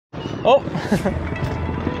Oh!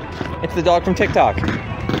 It's the dog from TikTok.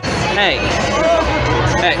 Hey.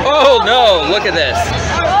 Hey. Oh no, look at this.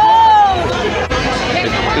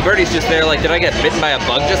 The birdie's just there like, did I get bitten by a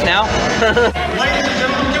bug just now?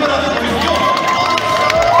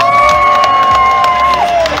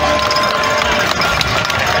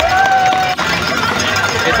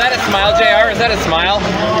 Is that a smile, JR? Is that a smile?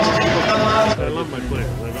 I love my players.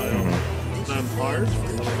 I'm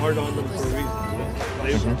hard on them for a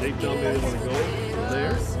reason. They tell me they want to go, they're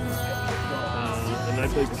there. And I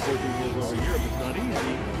play consulting rules over here, but it's not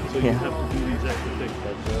easy, so you have to do these extra things.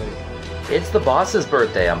 That's right. It's the boss's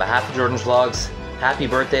birthday. On behalf of Jordan's Vlogs, happy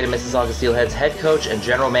birthday to Mississauga Steelheads head coach and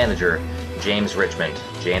general manager, James Richmond.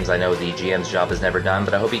 James, I know the GM's job is never done,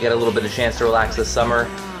 but I hope you get a little bit of chance to relax this summer.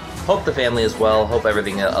 Hope the family is well, hope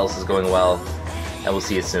everything else is going well, and we'll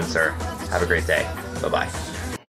see you soon, sir. Have a great day. Bye-bye.